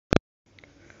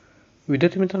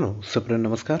विद्यार्थी मित्रांनो, सप्रेम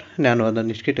नमस्कार. ज्ञानवंदना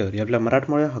एज्युकेटर या आपल्या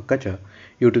मराठमोळ्या हक्काच्या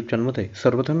यूट्यूब चॅनलमध्ये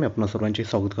सर्वप्रथम मी आपणा सर्वांचे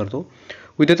स्वागत करतो.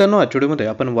 विद्यार्थ्यांनो, आजच्या व्हिडिओमध्ये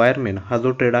आपण वायरमॅन हा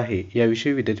जो ट्रेड आहे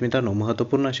याविषयी विद्यार्थी मित्रांनो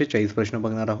महत्त्वपूर्ण असे 40 प्रश्न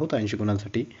बघणार आहोत 80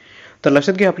 गुणांसाठी. तर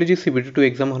लक्षात घ्या, आपली जी CBT2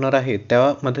 एक्झाम होणार आहे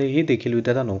त्यामध्येही देखील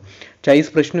विद्यार्थ्यांनो 40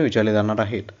 प्रश्न विचारले जाणार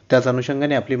आहेत. त्याच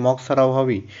अनुषंगाने आपली मॉक सराव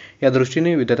व्हावी या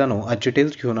दृष्टीने विद्यार्थ्यांनो आजची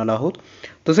टेस्ट घेऊन आलो आहोत.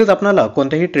 तसेच आपल्याला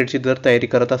कोणत्याही ट्रेडची जर तयारी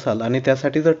करत असाल आणि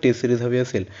त्यासाठी जर टेस्ट सिरीज हवी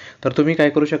असेल तर तुम्ही काय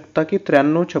करू शकता की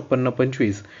 93 56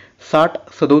 25 60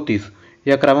 37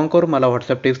 या क्रमांकावर मला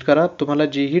व्हॉट्सअप टेक्स्ट करा. तुम्हाला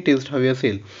जीही टेस्ट हवी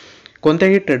असेल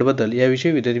कोणत्याही ट्रेडबद्दल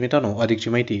याविषयी विद्यार्थी मित्रांनो अधिकची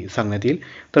माहिती सांगण्यात येईल.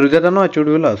 तर विद्यार्थ्यांनो, आजच्या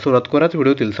व्हिडिओला सुरुवात करूयात.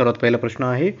 व्हिडिओतील सर्वात पहिला प्रश्न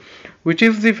आहे, which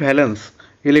is the valence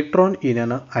electron in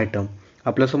an item.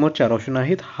 आपल्यासमोर 4 ऑप्शन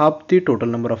आहेत. Half the total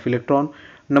number of electron,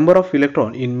 number of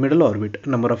electron in middle orbit,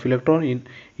 number of electron in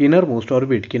inner most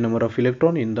orbit की number of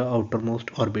electron in the outer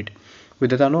most orbit.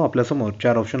 विद्यार्थ्यांनो, आपल्यासमोर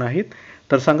 4 option आहेत.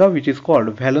 तर सांगा which is called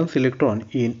valence electron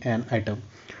in and item.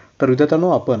 तर विद्यार्थ्यांनो,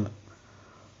 आपण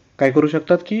काय करू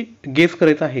शकतात की गेस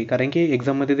करायचं आहे, कारण की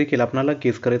एक्झाममध्ये देखील आपल्याला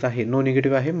गेस करायचं आहे. नो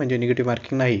निगेटिव्ह आहे म्हणजे निगेटिव्ह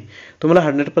मार्किंग नाही. तुम्हाला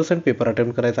 100% पेपर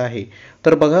अटेम्प्ट करायचा आहे.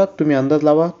 तर बघा, तुम्ही अंदाज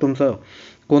लावा तुमचं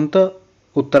कोणतं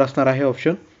उत्तर असणार आहे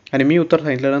ऑप्शन, आणि मी उत्तर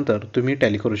सांगितल्यानंतर तुम्ही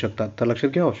टॅली करू शकता. तर लक्षात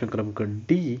घ्या, ऑप्शन क्रमांक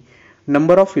D,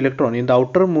 number of electron in the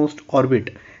outer most orbit,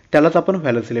 त्यालाच आपण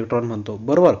व्हॅलन्स इलेक्ट्रॉन म्हणतो.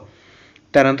 बरोबर.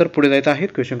 त्यानंतर पुढे जायचं आहे.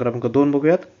 क्वेश्चन क्रमांक 2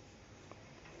 बघूयात.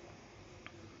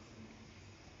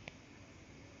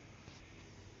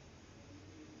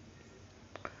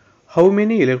 How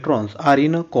many electrons are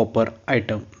in a copper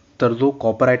item. तर जो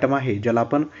कॉपर आयटम आहे ज्याला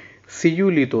आपण CU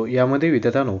लिहितो, यामध्ये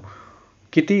विद्यार्थ्यांनो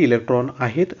किती इलेक्ट्रॉन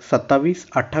आहेत? 27,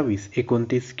 28,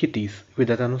 29 की 30.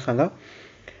 विद्यार्थ्यांनो सांगा,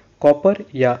 कॉपर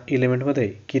या एलिमेंटमध्ये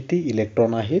किती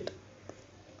इलेक्ट्रॉन आहेत?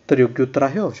 तर योग्य उत्तर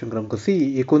आहे ऑप्शन क्रमांक सी,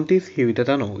 29 हे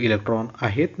विद्यार्थ्यांनो इलेक्ट्रॉन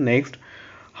आहेत. Next,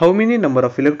 how many number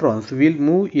of electrons will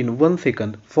move in 1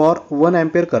 second for 1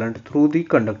 ampere current through the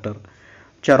conductor.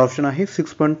 4 option आहे.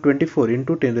 6.24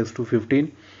 इंटू 10⁻15,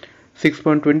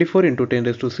 6.24 इंटू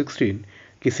 10⁻16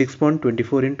 की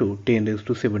 6.24 इंटू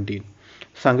 10⁻17.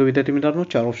 सांगा विद्यार्थी मित्रांनो,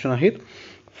 4 ऑप्शन आहेत.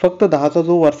 फक्त 10चा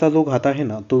जो वरचा जो घात आहे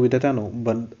ना, तो विद्यार्थ्यांनो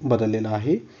बदललेला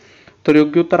आहे. तर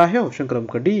योग्य उत्तर आहे ऑप्शन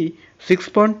क्रमांक डी,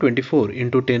 6.24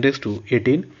 इंटू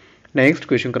 10⁻18. नेक्स्ट,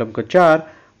 क्वेश्चन क्रमांक 4,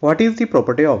 what is the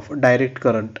property of direct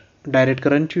current. Direct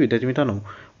करंटची विद्यार्थी मित्रांनो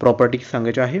प्रॉपर्टी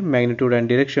सांगायची आहे. Magnitude and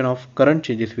direction of current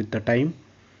changes with the time.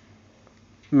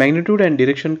 Magnitude and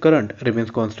direction current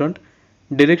remains constant.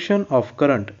 Direction of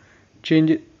current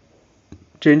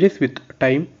changes with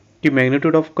time की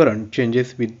magnitude of current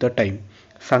changes with the time.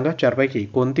 सांगा 4 पैकी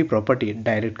कोणती property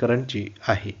direct करंटची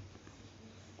आहे?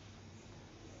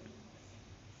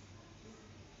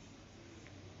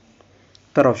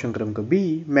 तर option क्रमांक बी,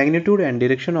 magnitude and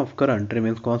direction of current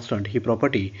remains constant he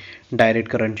property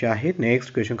direct करंटची आहे.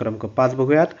 नेक्स्ट, क्वेश्चन क्रमांक 5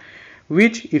 बघूयात.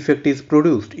 Which effect is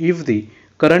produced if the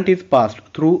current is passed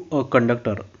through a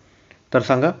conductor. तर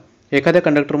सांगा, एखाद्या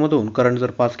कंडक्टरमधून करंट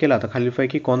जर पास केला तर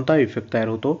खालीलपैकी कोणता इफेक्ट तयार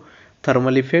होतो?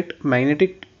 Thermal effect,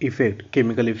 magnetic effect,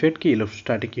 chemical effect की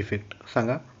इलेक्ट्रोस्टॅटिक इफेक्ट.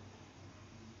 सांगा.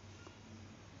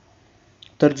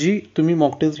 तर जी तुम्ही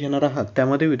मॉक टेस्ट घेणार आहात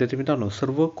त्यामध्ये विद्यार्थी मित्रांनो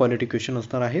सर्व क्वालिटी क्वेश्चन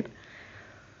असणार आहेत.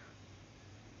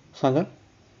 सांगा.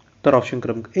 तर ऑप्शन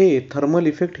क्रमांक ए, थर्मल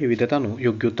इफेक्ट हे विद्यार्थ्यांनो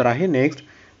योग्य उत्तर आहे. Next,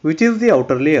 which is the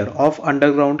outer layer of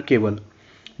underground cable.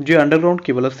 जे अंडरग्राउंड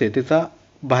केबल असते त्याचा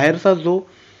बाहेरचा जो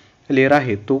लेअर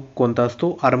आहे तो कोणता असतो?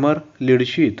 आर्मर, लीड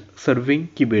शीथ, सर्विंग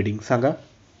की बेडिंग. सांगा.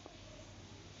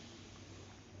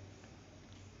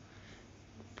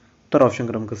 तर ऑप्शन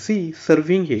क्रमांक सी,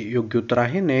 सर्विंग हे योग्य उत्तर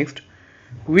आहे. Next,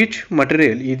 which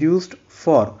material is used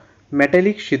for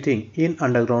metallic शिथिंग in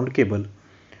underground cable.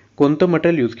 कोणतं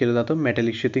मटेरियल यूज केलं जातं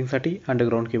metallic शिथिंगसाठी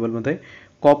underground केबलमध्ये?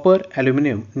 Copper,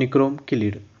 aluminium, nichrome की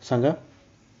लीड. सांगा.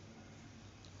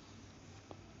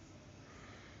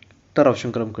 तर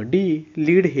ऑप्शन क्रमांक डी,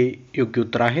 लीड हे योग्य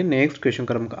उत्तर आहे. नेक्स्ट, क्वेश्चन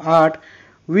क्रमांक 8,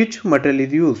 which material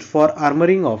is used for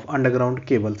armouring of underground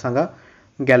cable. सांगा.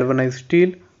 गॅल्वनाइज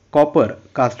स्टील, कॉपर,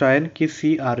 कास्ट आयर्न की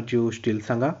CRGO स्टील.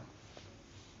 सांगा.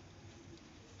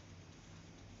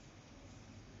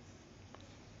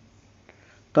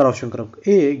 तर ऑप्शन क्रमांक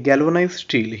ए, गॅल्वनाइज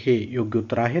स्टील हे योग्य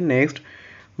उत्तर आहे. Next,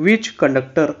 which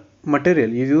conductor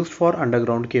material is used for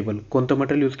underground cable. कोणतं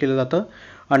मटेरियल यूज केलं जातं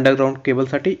अंडरग्राउंड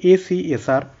केबलसाठी?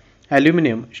 ACSR,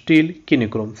 ॲल्युमिनियम, स्टील की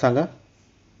निक्रोम. सांगा.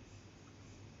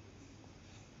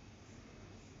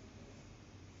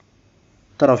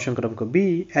 तर ऑप्शन क्रमांक बी,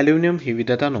 ॲल्युमिनियम हे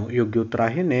विद्यार्थ्यांनो योग्य उत्तर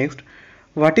आहे. Next,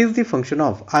 what is the function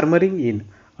of armouring in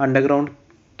underground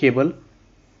cable?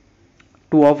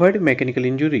 To avoid mechanical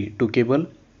injury to cable,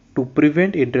 to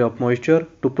prevent entry of moisture,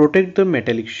 to protect the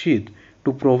metallic sheath,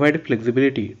 to provide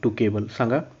flexibility to cable.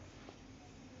 सांगा.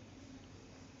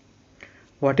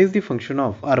 What is the function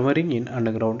of armouring in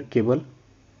underground cable?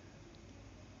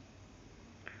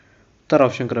 तर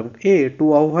option क्रमांक ए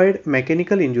to avoid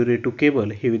mechanical injury to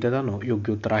cable हे विद्यार्थ्यांनो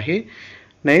योग्य उत्तर आहे.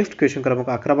 Next question क्रमांक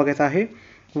 11 बघायचा आहे.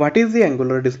 What is the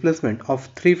angular displacement of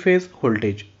three phase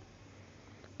voltage?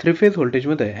 Three phase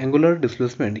व्होल्टेजमध्ये अँग्युलर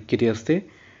डिस्प्लेसमेंट किती असते?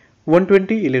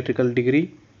 120 electrical degree,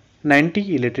 90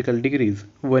 electrical degrees,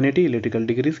 180 electrical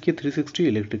degrees की 360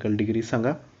 इलेक्ट्रिकल डिग्री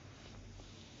सांगा.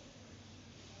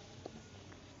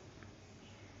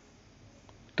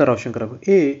 तर ऑप्शन क्रमांक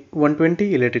ए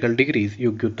 120 इलेक्ट्रिकल डिग्रीज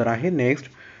योग्य उत्तर आहे. Next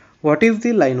what is the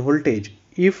line voltage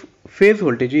if phase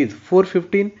voltage is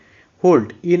 415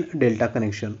 volt in delta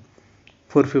connection?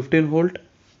 415 volt,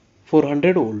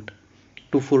 400 volt,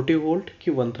 240 volt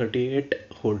की 138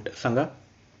 व्होल्ट सांगा.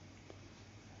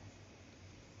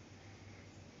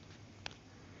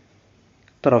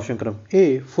 तर ऑप्शन क्रमांक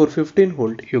ए 415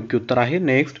 व्होल्ट योग्य उत्तर आहे.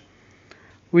 Next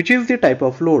which is the type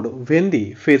of load when the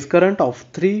phase current of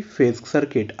three phase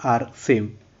circuit are same?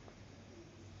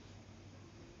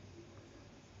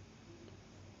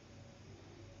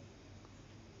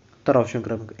 तर option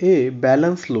क्रमांक ए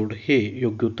balance load हे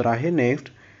योग्य उत्तर आहे.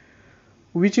 Next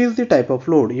which is the type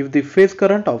of load if the phase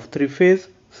current of three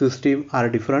phase system are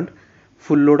different?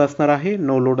 Full load असणार आहे,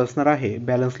 no load असणार आहे,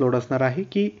 बॅलन्स लोड असणार आहे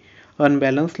की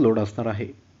अनबॅलन्स लोड असणार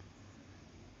आहे?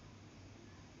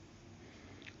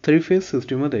 थ्री फेज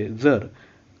सिस्टीममध्ये जर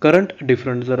करंट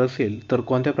डिफरंट जर असेल तर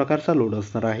कोणत्या प्रकारचा लोड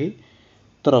असणार आहे?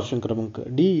 तर ऑप्शन क्रमांक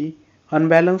डी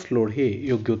अनबॅलन्स लोड हे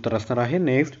योग्य उत्तर असणार आहे.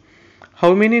 Next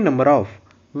how many number of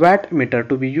watt meter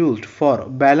to be used for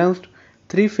balanced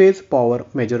three phase power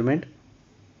measurement?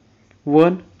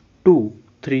 1, 2,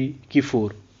 3 की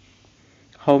 4?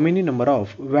 How many number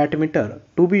of watt meter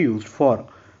to be used for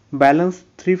balanced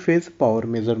three phase power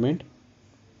measurement?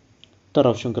 तर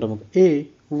option क्रमांक ए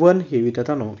 1 हे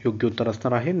विद्यार्थ्यांनो योग्य उत्तर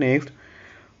असणार आहे. Next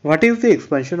what is the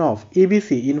expansion of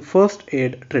ABC in first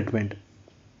aid treatment?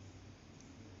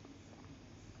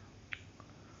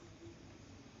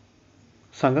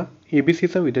 सांगा.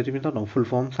 एबीसीचा विद्यार्थी मित्रांनो फुल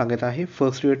फॉर्म सांगायचा आहे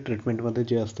फर्स्ट एड ट्रीटमेंटमध्ये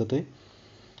जे असतं ते.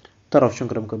 तर ऑप्शन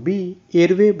क्रमांक बी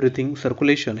एअरवे ब्रीथिंग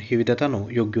सर्क्युलेशन हे विद्यार्थ्यांनो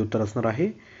योग्य उत्तर असणार आहे.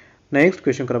 नेक्स्ट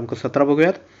क्वेश्चन क्रमांक 17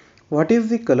 बघूयात. What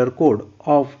is the colour code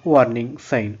of warning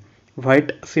sign?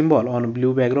 White symbol on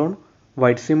blue background,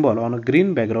 white symbol on a green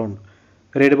background,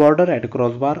 red border at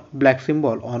crossbar, black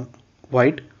symbol on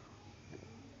white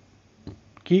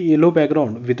की yellow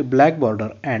background with black border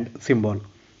and symbol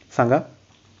सांगा.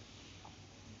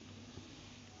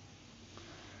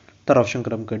 तर option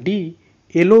क्रमांक D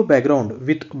yellow background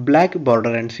with black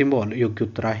border and symbol योग्य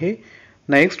उत्तर आहे.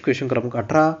 Next question क्रमांक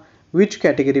 18 which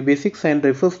category basic sign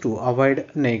refers to avoid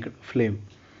necked flame?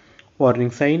 Warning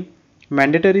sign,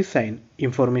 mandatory sign,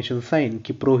 information sign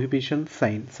की prohibition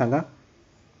sign सांगा.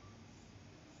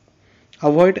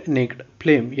 Avoid necked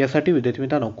flame यासाठी विद्यार्थी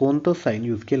मित्रांनो कोणतं साइन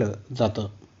यूज केलं जातं?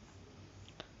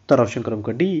 तर ऑप्शन क्रमांक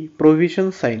डी प्रोहिबिशन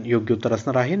साइन योग्य उत्तर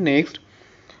असणार आहे. Next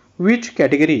which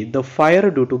category the fire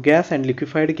due to gas and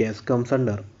liquefied gas comes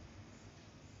under?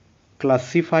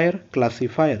 Class C fire, class C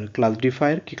fire, class D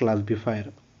fire की क्लास बी फायर?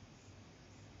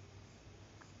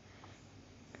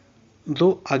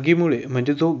 जो आगीमुळे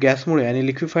म्हणजे जो गॅसमुळे आणि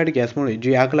लिक्विफाईड गॅसमुळे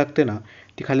जी आग लागते ना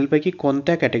ती खालीलपैकी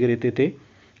कोणत्या कॅटेगरीत येते?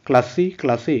 क्लास सी,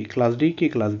 क्लास ए, क्लास डी की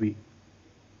क्लास बी?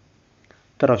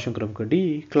 तर ऑप्शन क्रमांक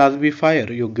डी क्लास बी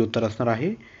फायर योग्य उत्तर असणार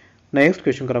आहे. नेक्स्ट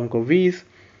क्वेश्चन क्रमांक 20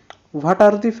 what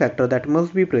R the factor that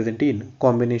must be present in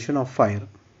combination of fire?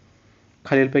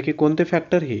 खालीलपैकी कोणते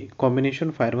फॅक्टर हे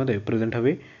कॉम्बिनेशन फायरमध्ये प्रेझेंट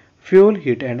हवे? Fuel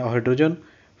heat and hydrogen,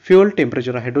 fuel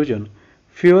temperature hydrogen,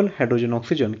 fuel hydrogen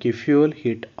oxygen की फ्युअल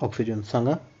हीट ऑक्सिजन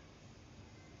सांगा.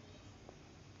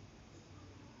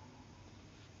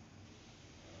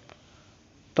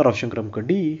 तर ऑप्शन क्रमांक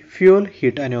D fuel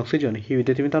heat आणि oxygen ही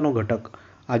विद्यार्थी मित्रांनो घटक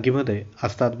आगीमध्ये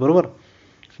असतात. बरोबर.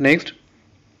 नेक्स्ट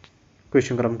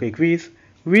क्वेश्चन क्रमांक 21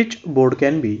 which board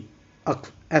can be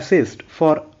assessed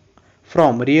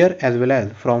from rear as well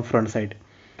as from front side?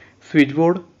 Switch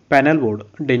board, panel board,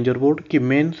 danger board की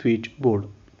main switch board?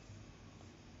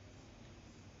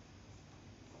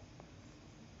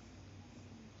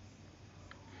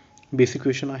 Basic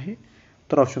question आहे.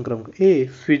 तर ऑप्शन क्रमांक ए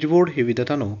स्विच बोर्ड हे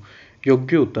विद्यार्थ्यांनो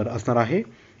योग्य उत्तर असणार आहे.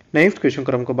 नेक्स्ट क्वेश्चन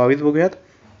क्रमांक 22 बघूयात.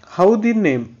 How the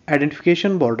name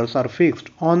identification borders R fixed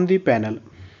on the panel?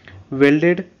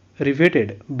 Welded,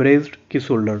 रिव्हेटेड, braced की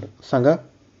सोल्डर्ड सांगा.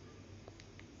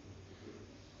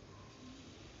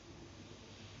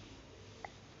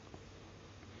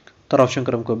 तर ऑप्शन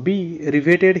क्रमांक बी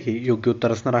रिव्हेटेड हे योग्य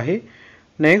उत्तर असणार आहे.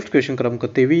 नेक्स्ट क्वेश्चन क्रमांक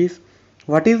 23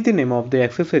 what is the name of the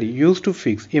accessory use to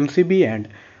fix MCB and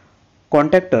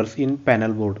कॉन्टॅक्टर्स in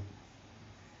panel board?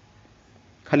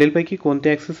 खालीलपैकी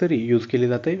कोणते ॲक्सेसरी यूज केले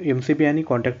जाते MCB आणि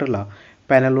कॉन्टॅक्टरला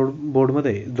पॅनल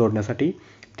बोर्डमध्ये जोडण्यासाठी?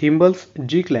 थिम्बल्स,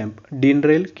 जी क्लॅम्प, डीन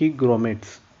रेल की ग्रोमेट्स?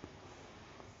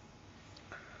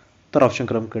 तर ऑप्शन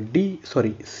क्रमांक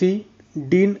सी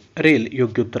डीन रेल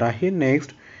योग्य उत्तर आहे.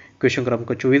 नेक्स्ट क्वेश्चन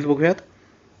क्रमांक 24 बघूयात.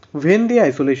 When the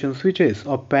isolation switches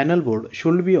of panel board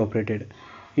should be operated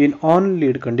in on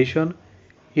lead condition,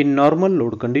 in normal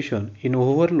load condition, in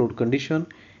overload condition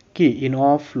की in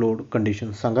of load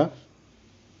condition? सांगा.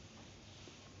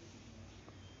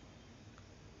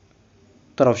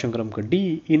 तर option क्रमांक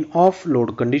D in of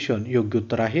load condition योग्य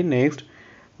उत्तर आहे. Next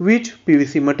which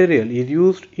PVC material is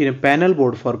used in a panel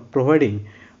board for providing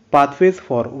pathways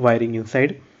for wiring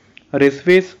inside?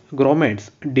 raceways, grommets,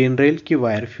 DIN rail की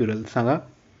wire फ्युरल? सांगा.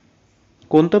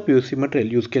 कोणतं PVC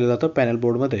material use केलं जातं पॅनल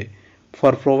बोर्डमध्ये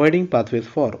for providing pathways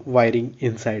for wiring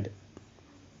inside?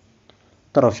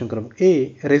 तर option क्रमांक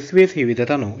ए रेसवेज हे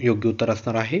विद्यार्थ्यांनो योग्य उत्तर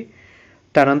असणार आहे.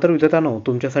 त्यानंतर विद्यार्थ्यांनो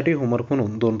तुमच्यासाठी होमवर्क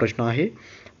म्हणून 2 प्रश्न आहे.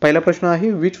 पहिला प्रश्न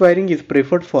आहे which wiring is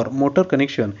preferred for motor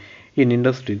connection in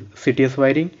industries? CTS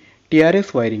wiring,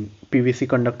 TRS wiring, PVC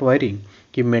conduct wiring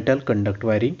की मेटल कंडक्ट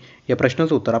वायरिंग? या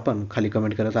प्रश्नाचं उत्तर आपण खाली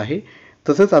कमेंट करत आहे.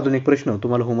 तसेच अजून एक प्रश्न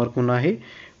तुम्हाला होमवर्क म्हणून आहे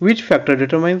which factor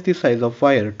determines the size of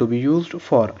wire to be used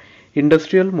for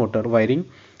industrial motor wiring?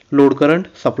 Load current,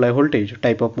 supply voltage,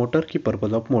 type of motor की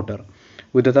पर्पज ऑफ मोटर?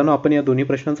 विद्यार्थ्यांनो आपण या दोन्ही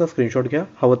प्रश्नांचा स्क्रीनशॉट घ्या.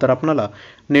 हवं तर आपल्याला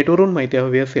नेटवरून माहिती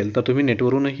हवी असेल तर तुम्ही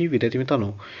नेटवरूनही विद्यार्थी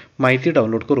मित्रांनो माहिती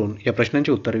डाउनलोड करून या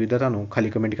प्रश्नांची उत्तरे विद्यार्थ्यांनो खाली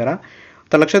कमेंट करा.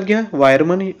 तर लक्षात घ्या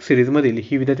वायरमन सिरीजमधील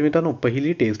ही विद्यार्थी मित्रांनो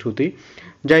पहिली टेस्ट होती.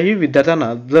 ज्याही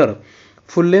विद्यार्थ्यांना जर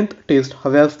फुल लेंथ टेस्ट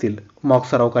हव्या असतील मॉक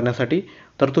सराव करण्यासाठी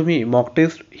तर तुम्ही मॉक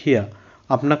टेस्ट ही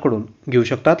आपणाकडून घेऊ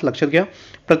शकतात. लक्षात घ्या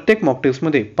प्रत्येक मॉक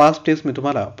टेस्टमध्ये 5 टेस्ट मी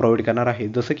तुम्हाला प्रोव्हाइड करणार आहे.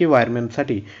 जसं की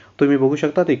वायरमॅनसाठी तुम्ही बघू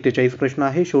शकता 41 प्रश्न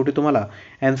आहे. शेवटी तुम्हाला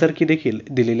ॲन्सर की देखील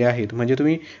दिलेले आहेत. म्हणजे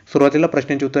तुम्ही सुरुवातीला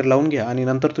प्रश्नांची उत्तर लावून घ्या आणि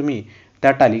नंतर तुम्ही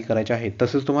त्या टाली करायच्या आहेत.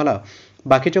 तसेच तुम्हाला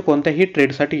बाकीच्या कोणत्याही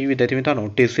ट्रेडसाठी विद्यार्थी मित्रांनो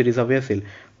टेस्ट सिरीज हवी असेल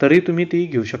तरी तुम्ही ती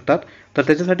घेऊ शकतात. तर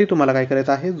त्याच्यासाठी तुम्हाला काय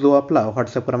करायचं आहे जो आपला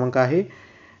व्हॉट्सअप क्रमांक आहे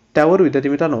त्यावर विद्यार्थी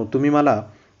मित्रांनो तुम्ही मला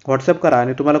व्हॉट्सअप करा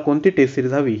आणि तुम्हाला कोणती टेस्ट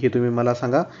सिरीज हवी हे तुम्ही मला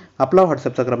सांगा. आपला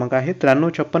व्हॉट्सअपचा क्रमांक आहे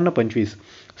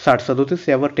 9356256037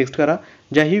 यावर टेक्स्ट करा.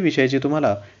 ज्याही विषयाची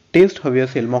तुम्हाला टेस्ट हवी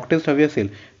असेल मॉक टेस्ट हवी असेल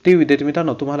ती विद्यार्थी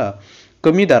मित्रांनो तुम्हाला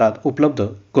कमी दरात उपलब्ध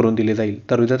करून दिली जाईल.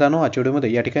 तर विद्यार्थ्यांनो आजच्या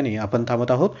व्हिडिओमध्ये या ठिकाणी आपण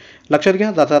थांबत आहोत. लक्षात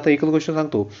घ्या जाता आता एकच गोष्ट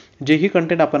सांगतो जेही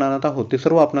कंटेंट आपण आणत आहोत ते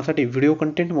सर्व आपणासाठी व्हिडिओ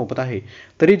कंटेंट मोफत आहे.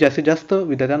 तरी जास्तीत जास्त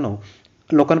विद्यार्थ्यांनो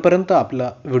लोकांपर्यंत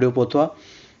आपला व्हिडिओ पोहोचवा.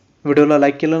 व्हिडिओला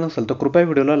लाईक केलं नसेल तर कृपया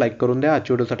व्हिडिओला लाईक करून द्या.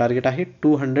 आजच्या व्हिडिओचं टार्गेट आहे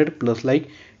 200+ लाईक.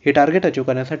 हे टार्गेट अचीव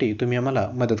करण्यासाठी तुम्ही आम्हाला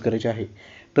मदत करायची आहे.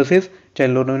 तसेच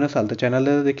चॅनलवर नवीन असाल तर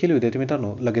चॅनलला देखील विद्यार्थी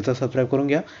मित्रांनो लगेच सबस्क्राईब करून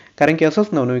घ्या. कारण की असंच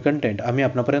नवनवीन कंटेंट आम्ही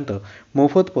आपणापर्यंत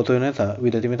मोफत पोहोचवण्याचा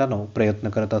विद्यार्थी मित्रांनो प्रयत्न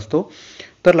करत असतो.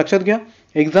 तर लक्षात घ्या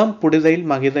एक्झाम पुढे जाईल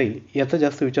मागे जाईल याचा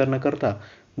जास्त विचार न करता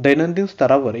दैनंदिन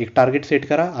स्तरावर एक टार्गेट सेट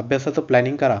करा. अभ्यासाचं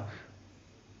प्लॅनिंग करा,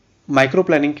 मायक्रो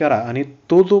प्लॅनिंग करा आणि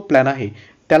तो जो प्लॅन आहे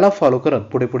त्याला फॉलो करत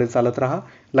पुढे चालत राहा.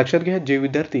 लक्षात घ्या जे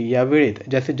विद्यार्थी या वेळेत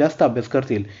जास्तीत जास्त अभ्यास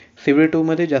करतील CBT2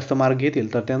 मध्ये जास्त मार्क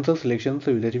घेतील तर त्यांचं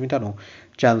सिलेक्शनचं विद्यार्थी मित्रांनो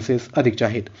चान्सेस अधिकचे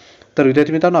आहेत. तर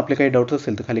विद्यार्थी मित्रांनो आपले काही डाऊट्स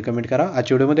असेल तर खाली कमेंट करा.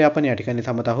 आजच्या व्हिडिओमध्ये आपण या ठिकाणी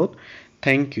थांबत आहोत.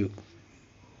 थँक्यू.